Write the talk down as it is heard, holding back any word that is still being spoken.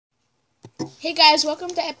Hey guys, welcome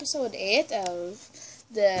to episode 8 of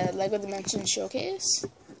the LEGO Dimensions Showcase.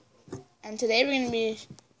 And today we're going to be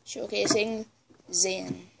showcasing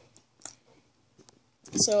Zane.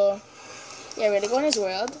 So, yeah, we're going to go in his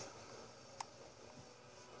world.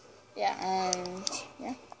 Yeah, and,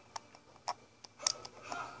 yeah.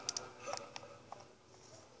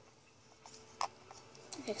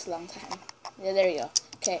 It takes a long time. Yeah, there we go.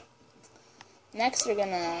 Okay. Next, we're going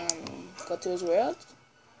to go to his world.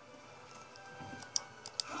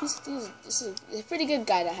 This is a pretty good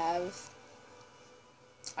guy to have,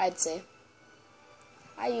 I'd say.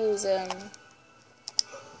 I use him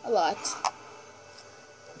a lot.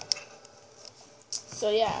 So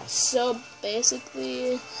yeah, so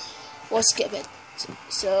basically, we'll skip it.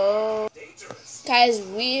 So, guys,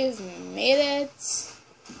 we've made it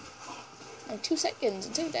in 2 seconds.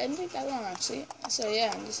 It didn't take that long, actually. So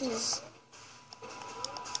yeah, this is,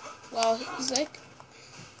 well, he's like,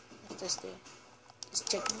 what's this do? This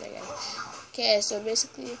chicken, I guess. Okay, so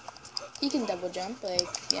basically, he can double jump, like,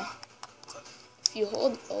 yeah. If you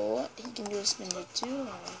hold O, he can do a spin too.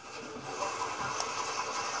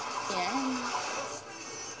 Yeah.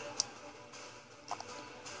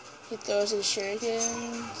 He throws his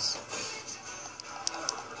shurikens.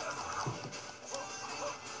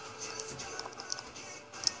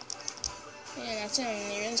 Yeah, that's him.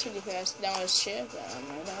 He runs pretty fast. Down his ship. I don't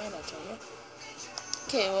know. I'll tell you.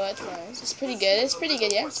 Okay, well, it's pretty good. It's pretty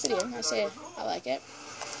good, yeah. It's pretty good. I like it.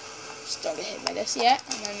 Just don't get hit by this yet.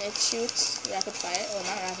 And then it shoots rapid fire. Well,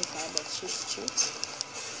 not rapid fire, but it shoots.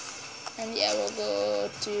 And yeah, we'll go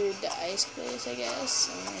to the ice place, I guess.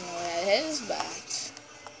 I don't know where that is, but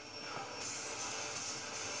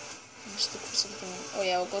just look for something. Oh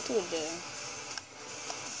yeah, we'll go to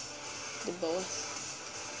the boat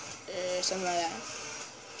or something like that.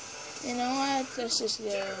 You know what? Let's just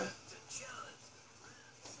go.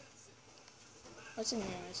 What's in here?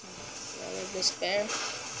 Yeah, despair.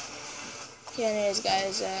 Okay, anyways,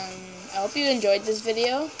 guys, I hope you enjoyed this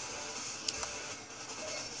video.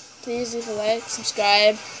 Please leave a like,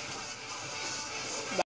 subscribe.